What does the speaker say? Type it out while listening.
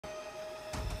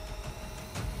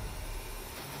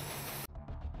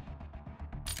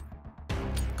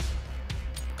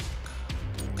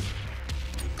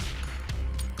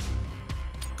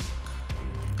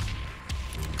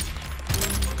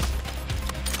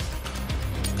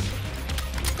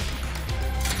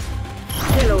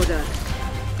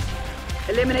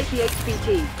Eliminate the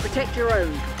HVT. Protect your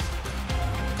own.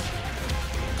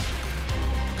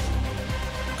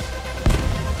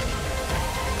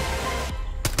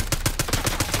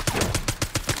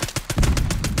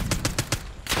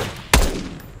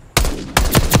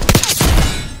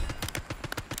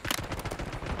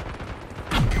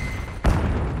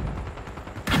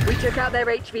 We took out their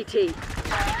HVT.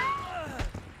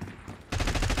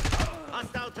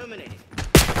 Hostile terminated.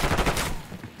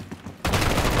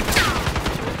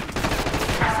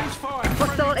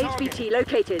 Hostile HVT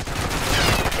located.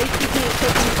 HVT is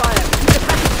taking fire. Keep the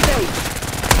package safe.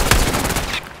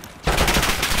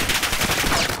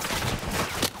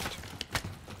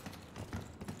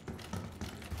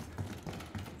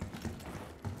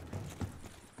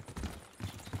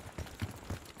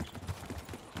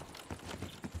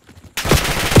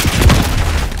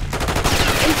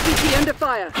 HVT under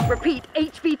fire. Repeat,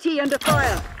 HVT under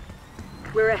fire.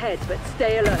 We're ahead, but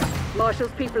stay alert.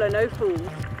 Marshall's people are no fools.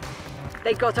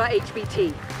 They got our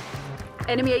HVT.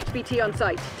 Enemy HVT on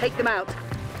site. Take them out.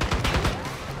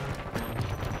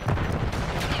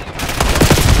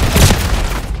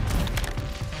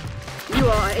 You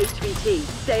are our HVT.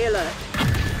 Stay alert.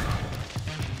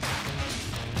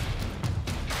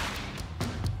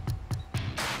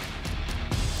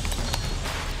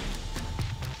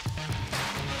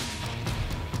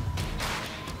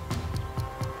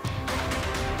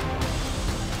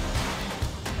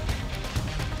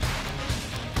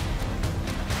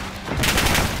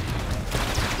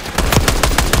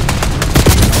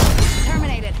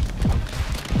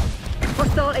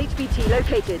 Hostile HVT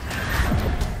located.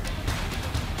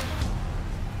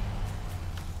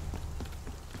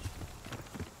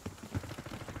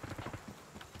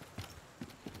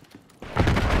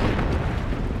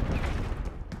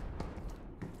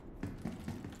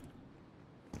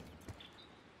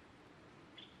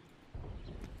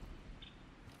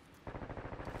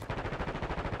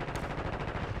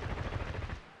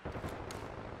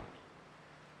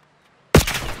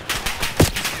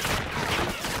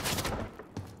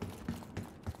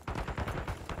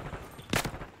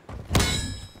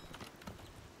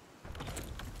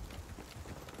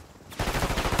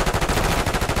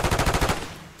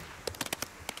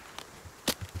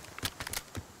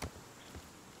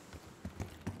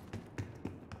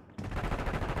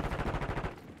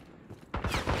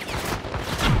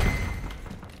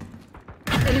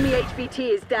 Enemy HVT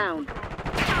is down.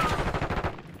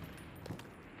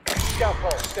 Scout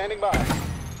pulse, standing by.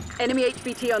 Enemy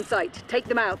HVT on site. Take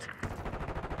them out.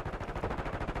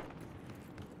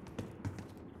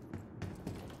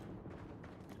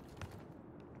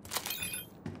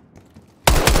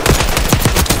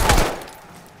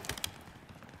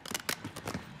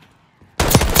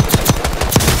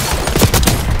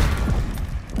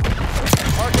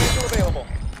 Archangel available.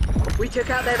 We took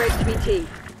out their HVT.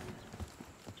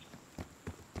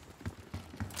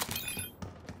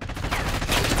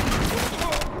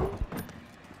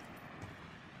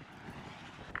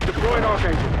 Deploying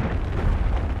Archangel.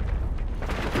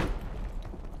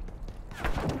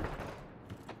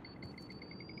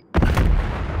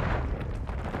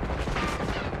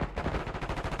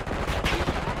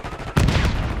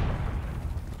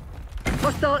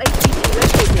 Hostile HVT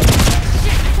located.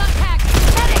 Shit, contact!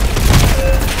 Medic!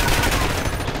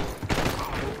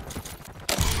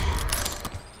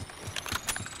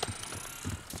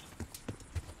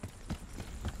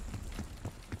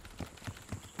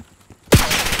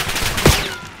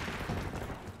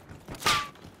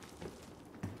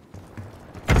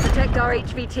 Protect our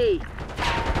HVT.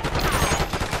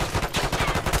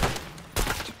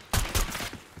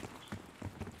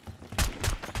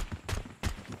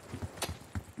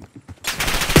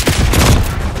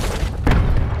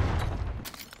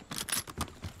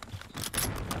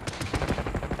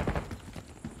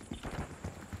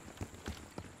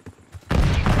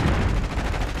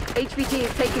 HVT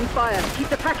is taking fire. Keep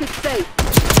the package safe.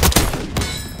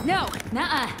 No,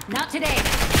 nuh-uh, not today.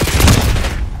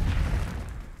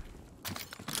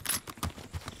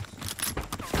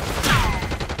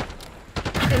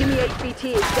 Enemy HVT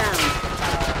is down.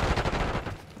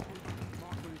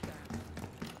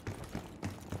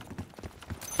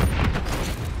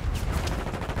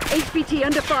 HVT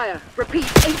under fire. Repeat,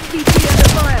 HVT under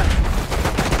fire.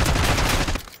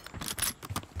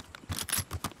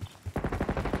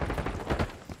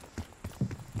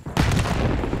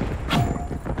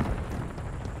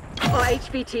 Our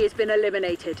HVT has been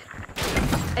eliminated.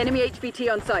 Enemy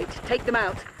HVT on site. Take them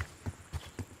out.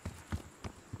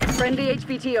 Friendly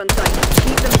HVT on site.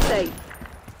 Keep them safe.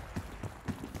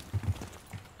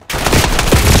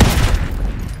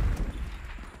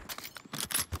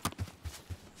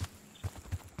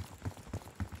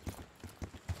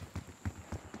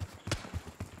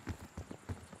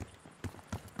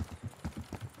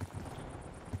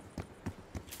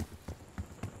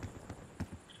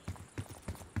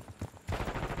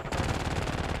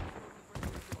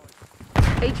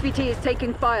 HVT is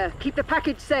taking fire. Keep the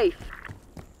package safe.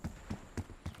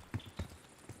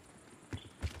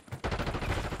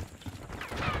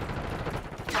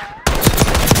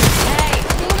 Hey,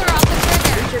 finger off the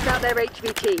trigger. Reach us out their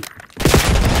HVT.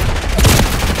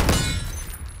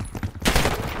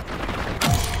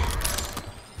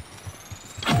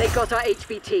 They got our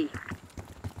HVT.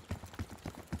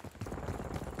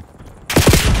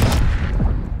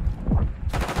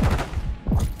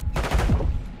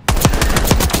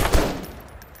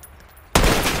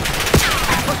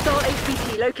 Hostile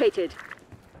HVT located.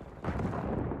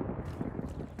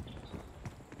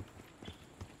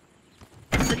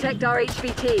 Protect our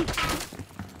HVT.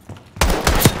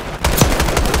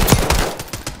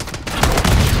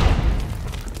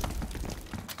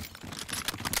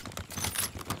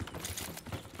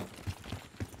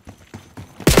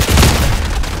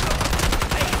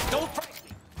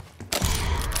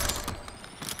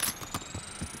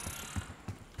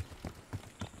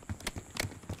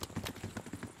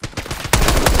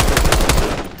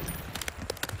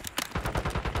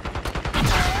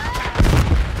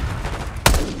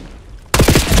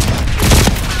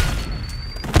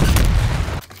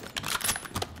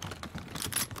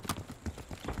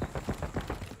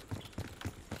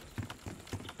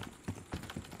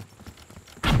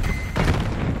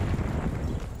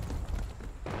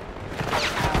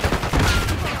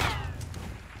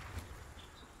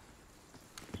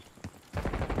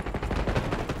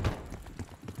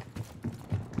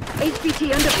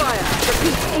 HVT under fire.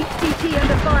 Repeat, HVT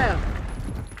under fire.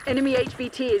 Enemy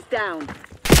HVT is down.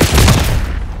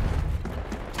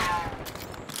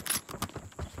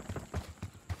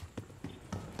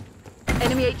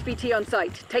 Enemy HVT on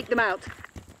site. Take them out.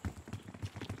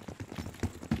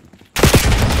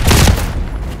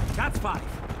 That's 5.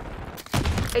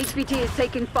 HVT is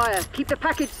taking fire. Keep the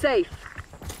package safe.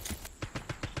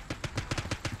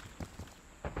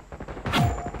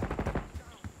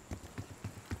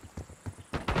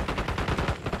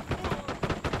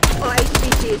 Our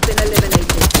HVT has been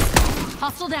eliminated.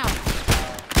 Hostile down.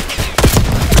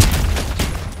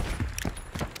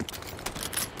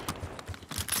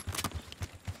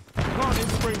 Come on in,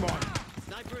 Springmore.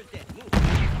 Sniper is dead. Move.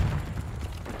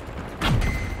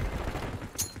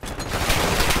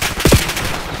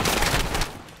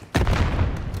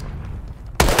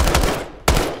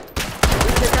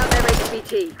 We took out their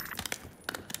HVT.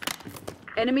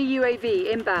 Enemy UAV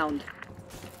inbound.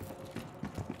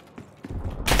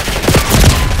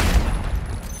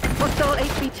 Hostile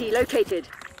HVT located.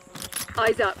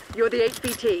 Eyes up, you're the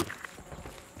HVT.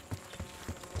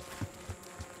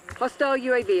 Hostile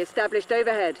UAV established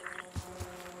overhead.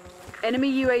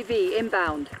 Enemy UAV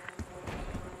inbound.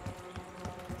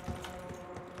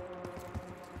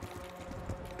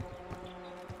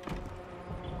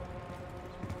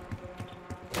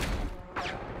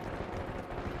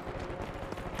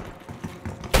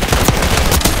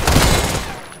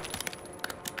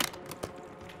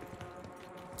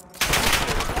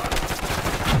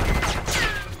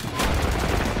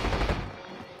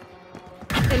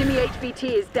 Enemy HVT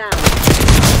is down.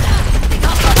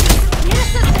 Need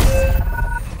assistance.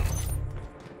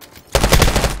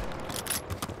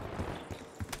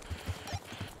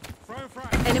 Throw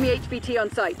frag. Enemy HVT on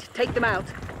site. Take them out.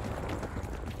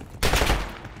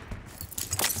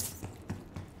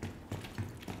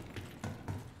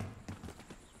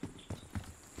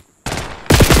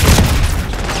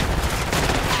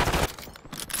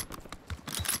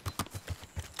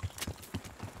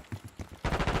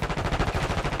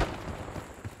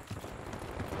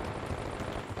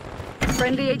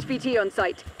 Friendly HVT on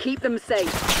site. Keep them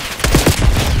safe.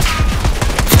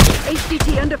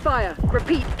 HVT under fire.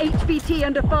 Repeat, HVT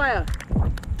under fire.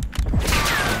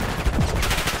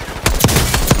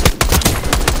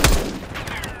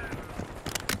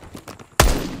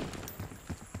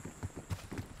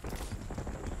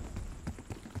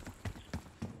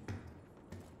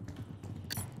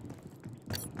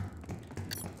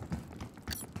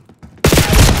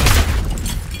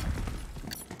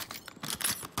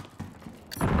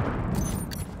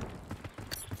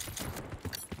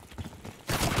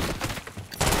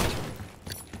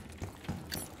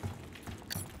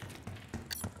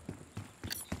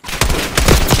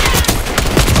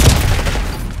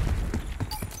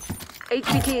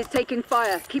 HVT is taking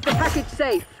fire. Keep the package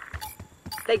safe.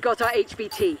 They got our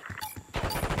HVT.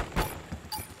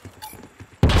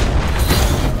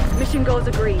 Mission goals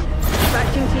agreed.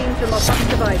 Dispatching teams and mop up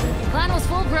survivors. Plan was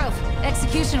foolproof.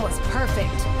 Execution was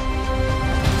perfect.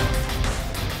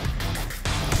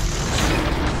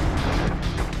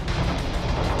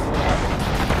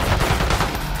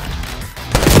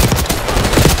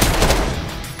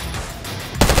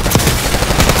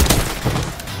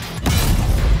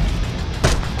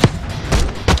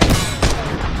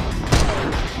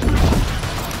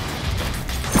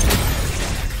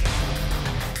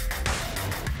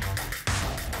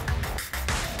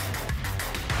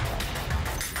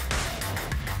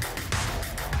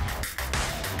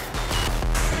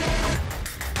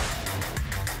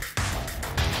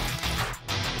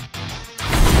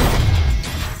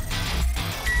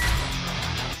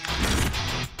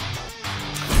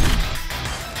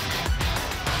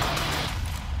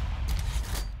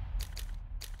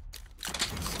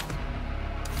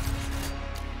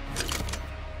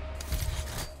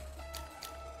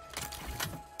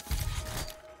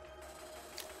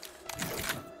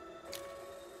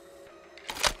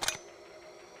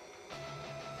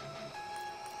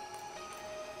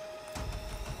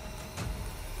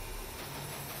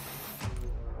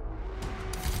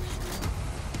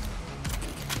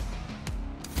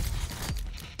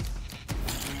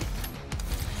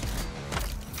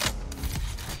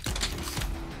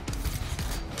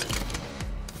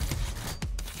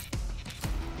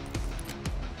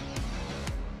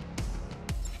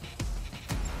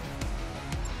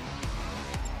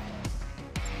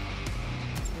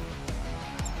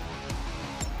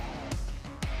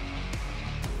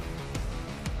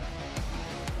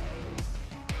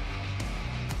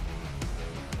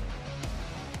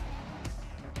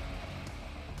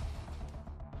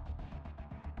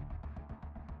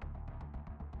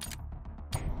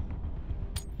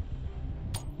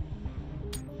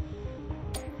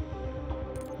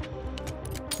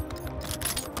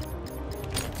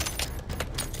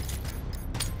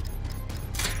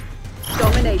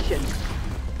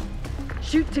 mission.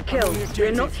 Shoot to kill.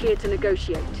 We're not here to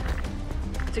negotiate.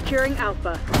 Securing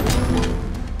Alpha.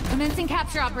 Commencing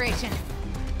capture operation.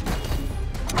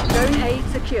 Zone A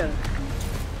secure.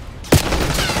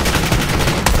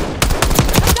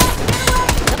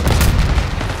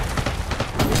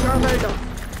 Bravo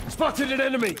lost. Spotted an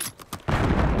enemy!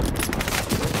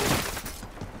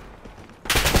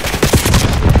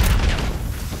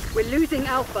 We're losing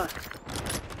Alpha.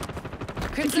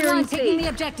 Crimson Securing One C. taking the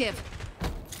objective.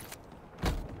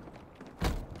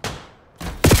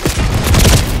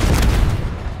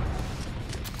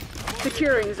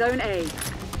 Securing Zone A.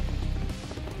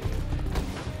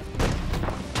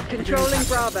 Controlling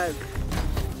Bravo.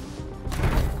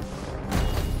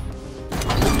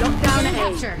 Lockdown Beginning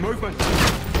A. capture. Movement!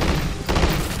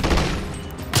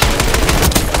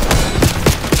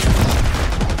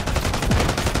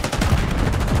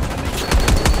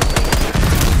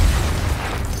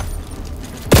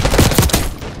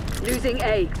 Losing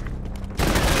A.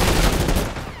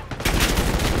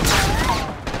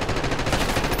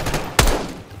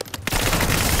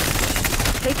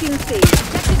 Taking C.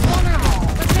 Objective's vulnerable.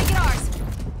 Let's make it ours.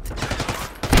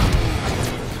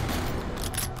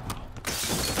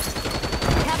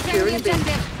 Capturing the Securing B.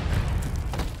 objective.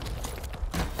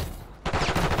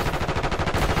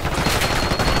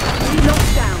 C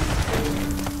locked down.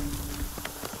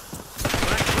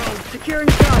 Securing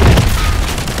Charlie.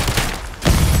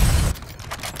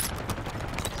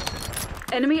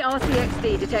 Enemy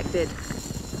RCXD detected.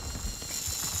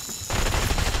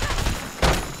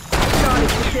 Charlie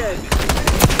secured.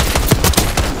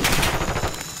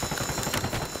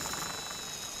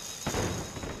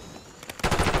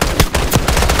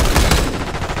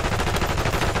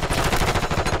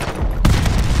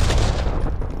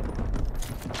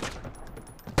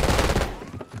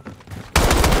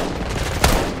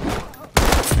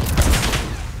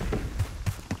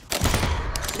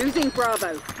 Losing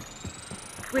Bravo.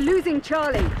 We're losing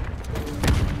Charlie.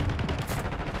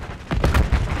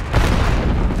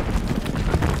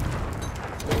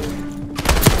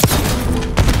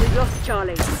 We lost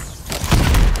Charlie.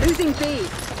 Losing B.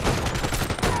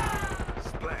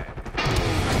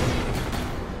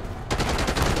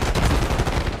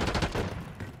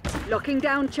 Locking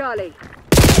down Charlie.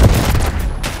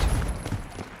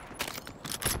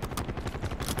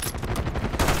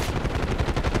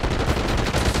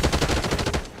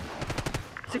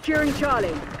 Securing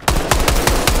Charlie.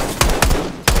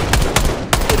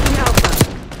 Taking Alpha.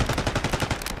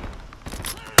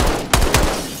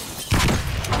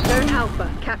 Zone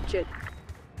Alpha captured.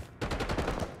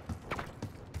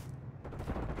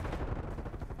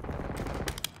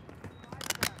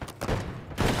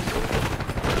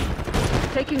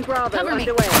 Taking Bravo Cover me.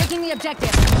 underway. Taking the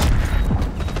objective.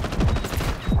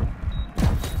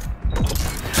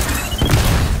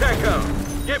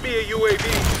 TACOM, get me a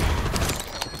UAV.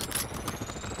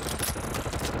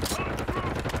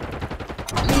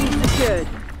 B secured.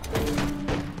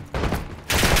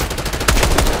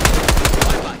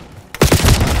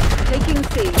 Taking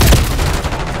C.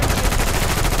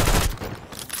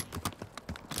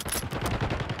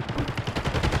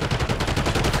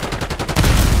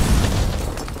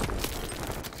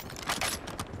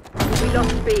 We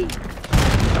lost B.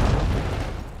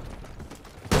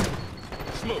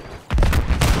 Smoke.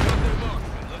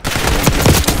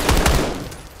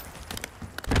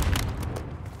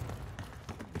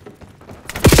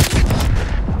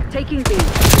 Taking B.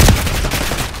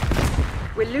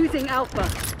 We're losing Alpha.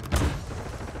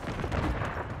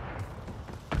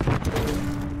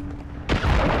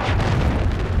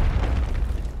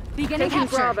 Beginning Taking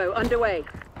capture. Bravo underway.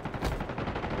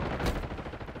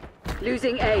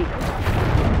 Losing A.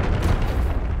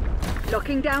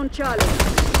 Locking down Charlie.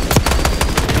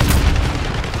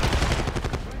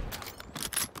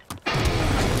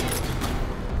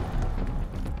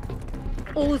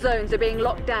 All zones are being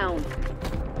locked down.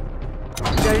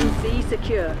 Zone C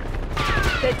secure.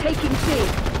 They're taking C.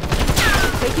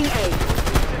 Taking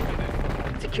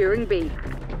A. Securing B.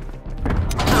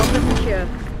 Alpha secure.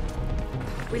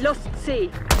 We lost C.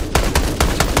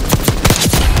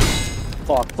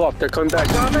 Fuck, they're coming back.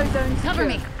 Bravo zone secure. Cover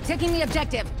me. Taking the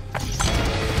objective.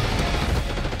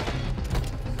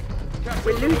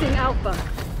 We're losing Alpha.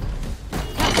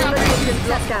 Capture All operation locations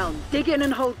locked successful. down. Dig in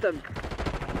and hold them.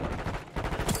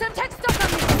 Semtex stuck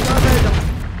on me. Bravo lost.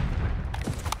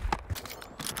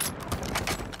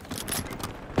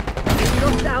 We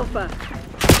lost Alpha.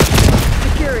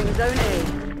 Securing Zone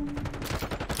A.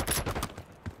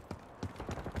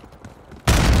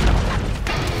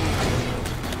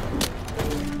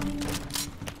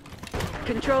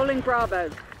 Controlling Bravo.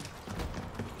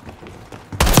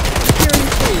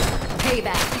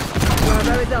 Payback.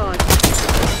 Bravo is ours.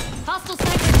 Hostile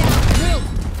sniper down. Move.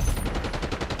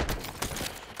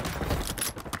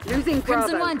 Losing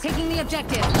Crimson Bravo. 1 taking the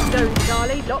objective. Zone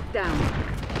Charlie locked down.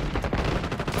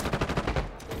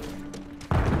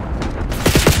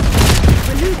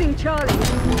 We're losing Charlie.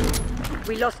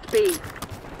 We lost B.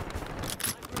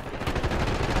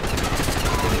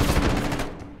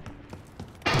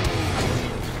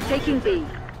 Taking B.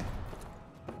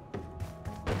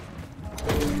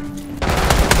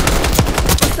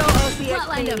 Hostile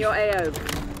Flatlined RCXD in him. your AO.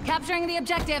 Capturing the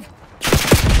objective.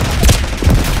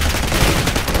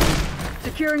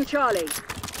 Securing Charlie.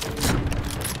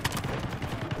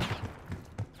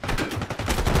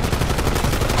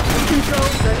 We control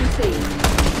Zone C.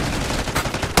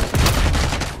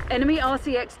 Enemy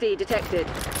RCXD detected.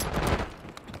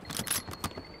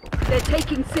 They're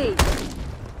taking C.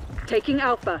 Taking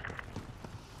Alpha.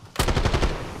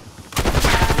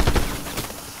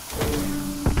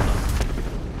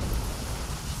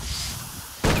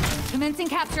 Commencing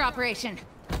capture operation.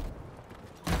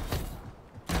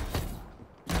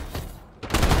 B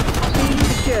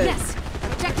secured. Yes.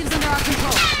 Objectives under our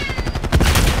control.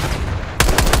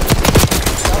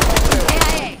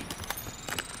 AIA.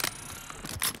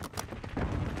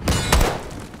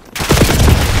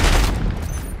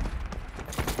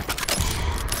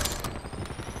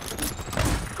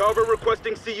 Cover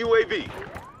requesting CUAV.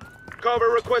 Cover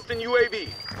requesting UAV.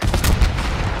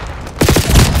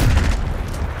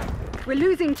 We're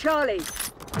losing Charlie.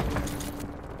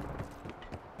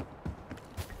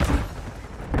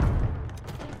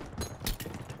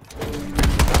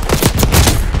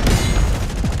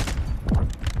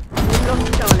 We've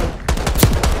lost Charlie.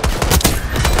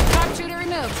 Sharpshooter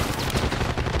removed.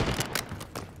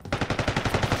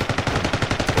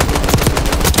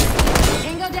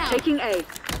 Tango down. Taking A.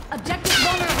 Objective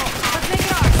vulnerable. Let's make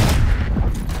it ours.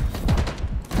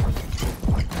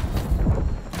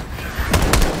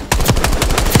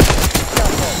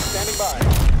 Standing by.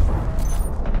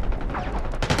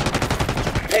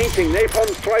 Painting napalm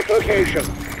strike location.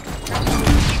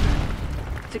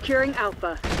 Securing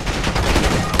Alpha.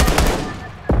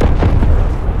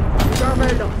 Bravo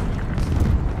lost.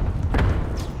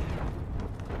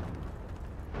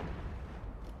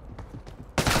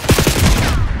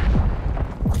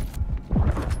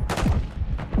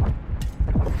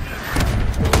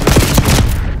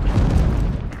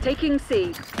 Taking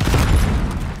C.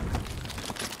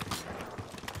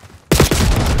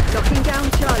 Knocking down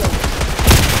Charlie.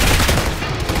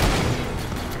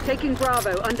 Taking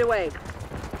Bravo underway.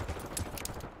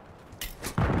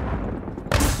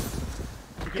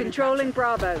 Controlling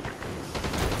Bravo.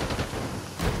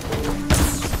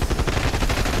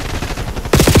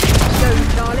 Zone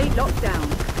Charlie locked down.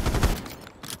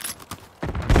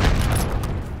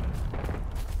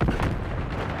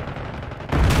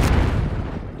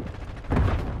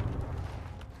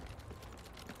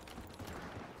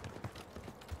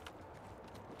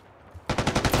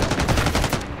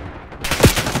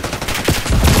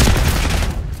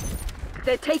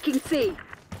 They're taking C.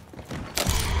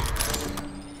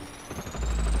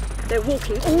 They're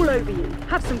walking all over you.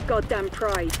 Have some goddamn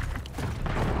pride.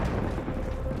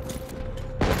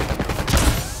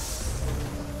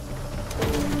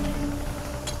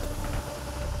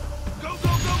 Go,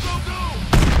 go, go, go, go!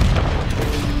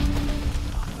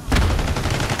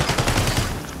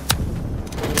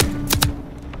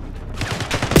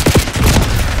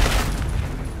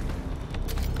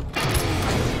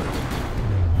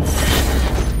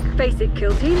 Face it,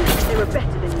 kill team. They were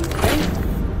better than you,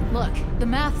 eh? Look, the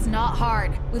math's not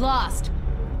hard. We lost.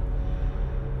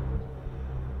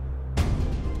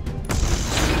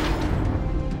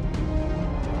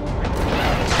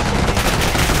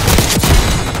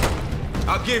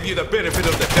 I'll give you the benefit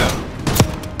of the doubt.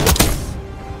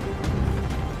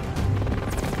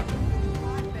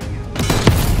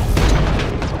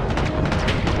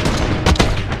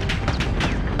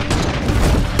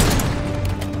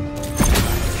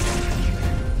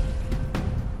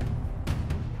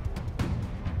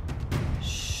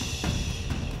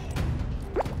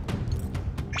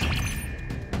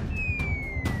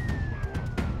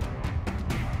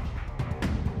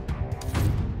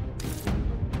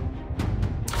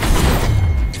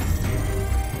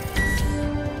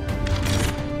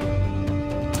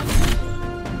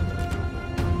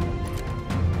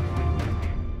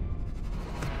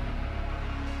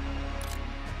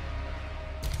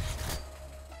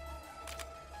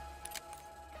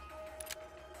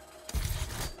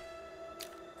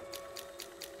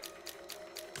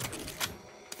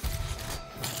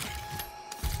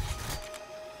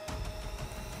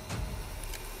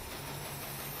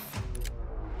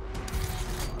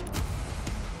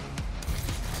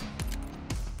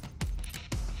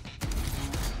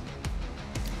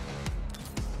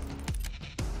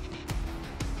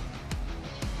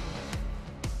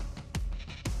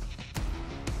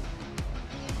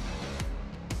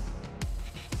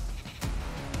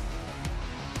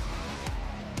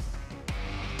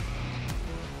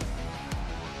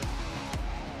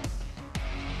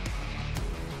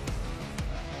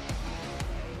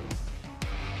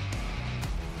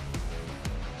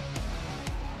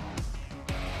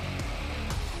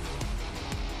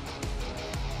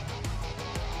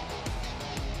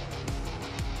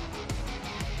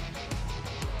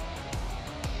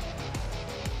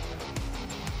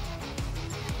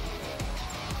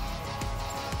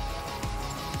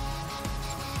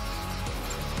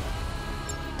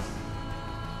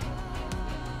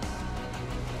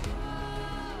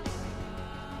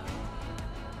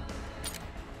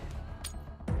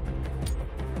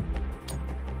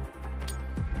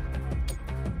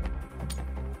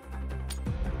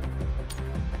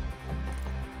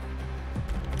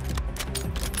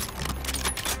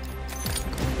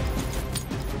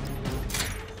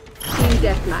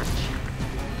 deathmatch.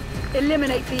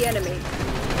 Eliminate the enemy.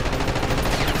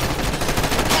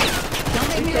 Don't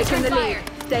make me We've taken return the fire.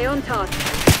 lead. Stay on task.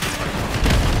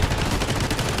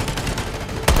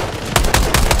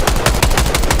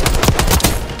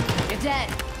 You're dead.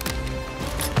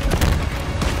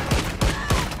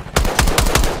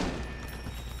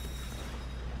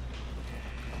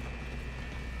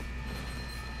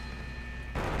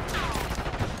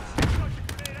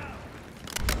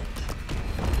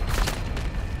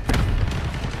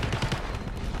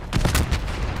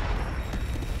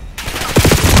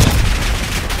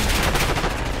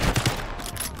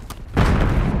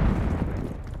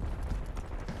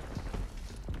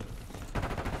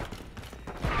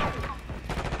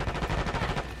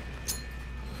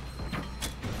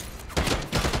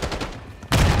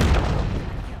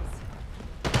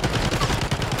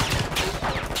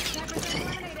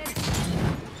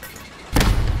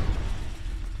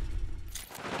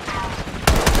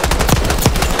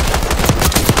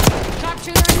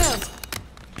 Sharpshooter removed.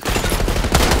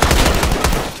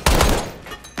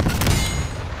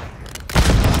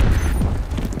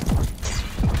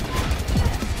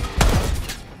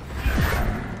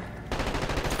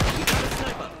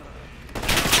 Sniper.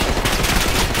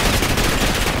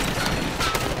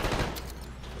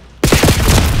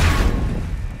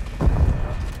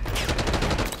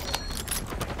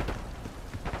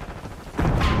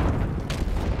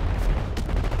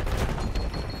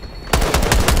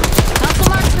 Hustle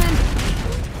marksman.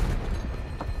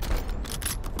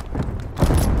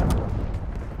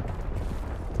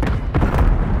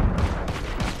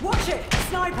 Watch it!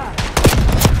 Sniper!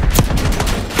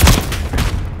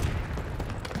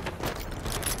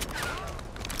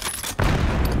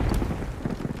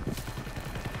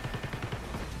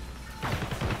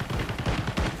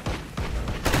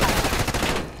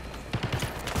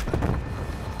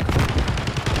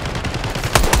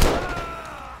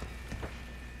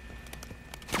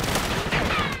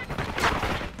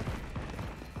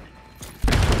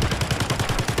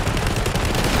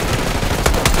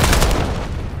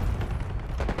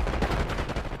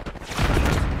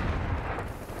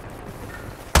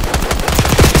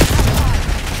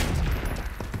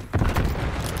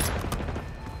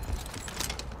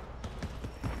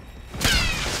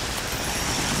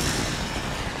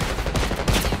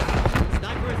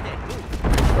 Sniper is dead.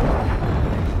 Move.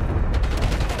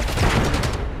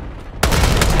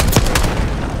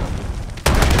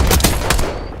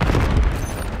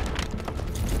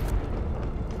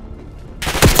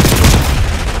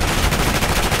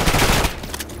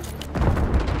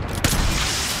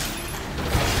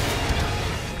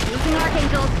 Using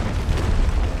Archangels.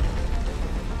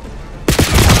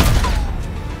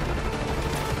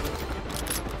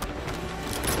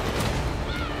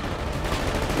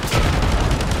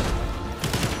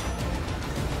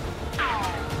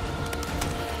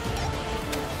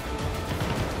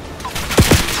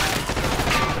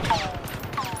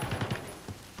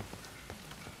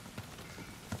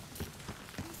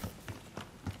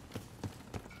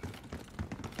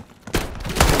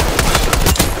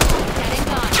 Dead and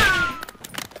gone.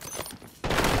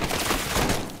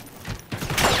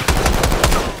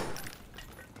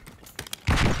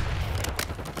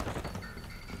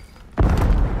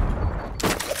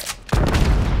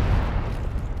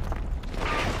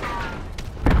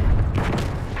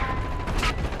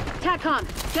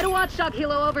 TACCOM, get a watchdog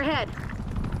helo overhead.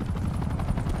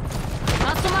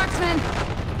 Hustle marksman.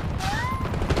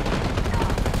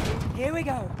 Here we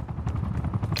go.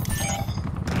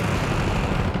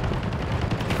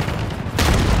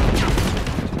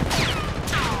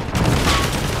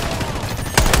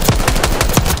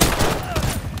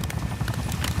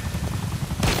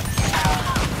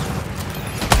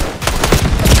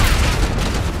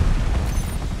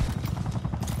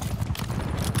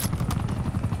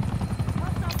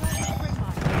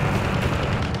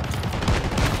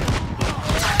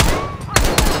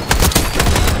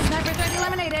 Sniper threat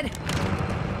eliminated.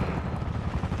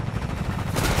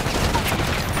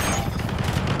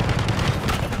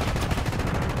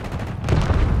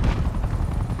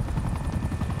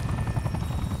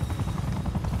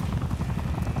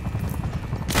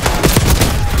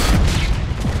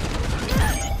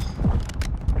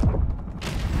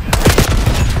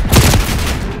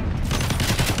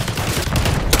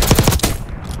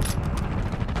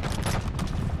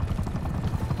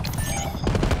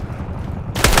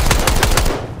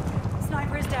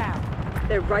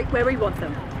 They're right where we want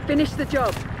them. Finish the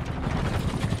job.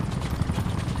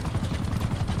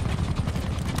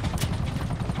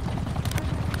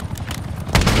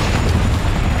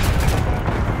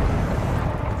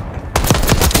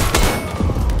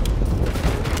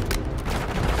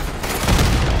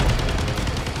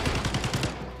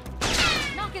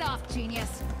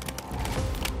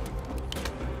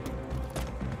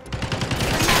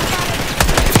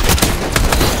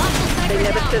 They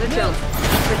never down. stood a Move.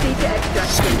 chance. Proceed to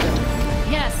extract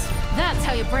them. Yes, that's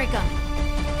how you break them.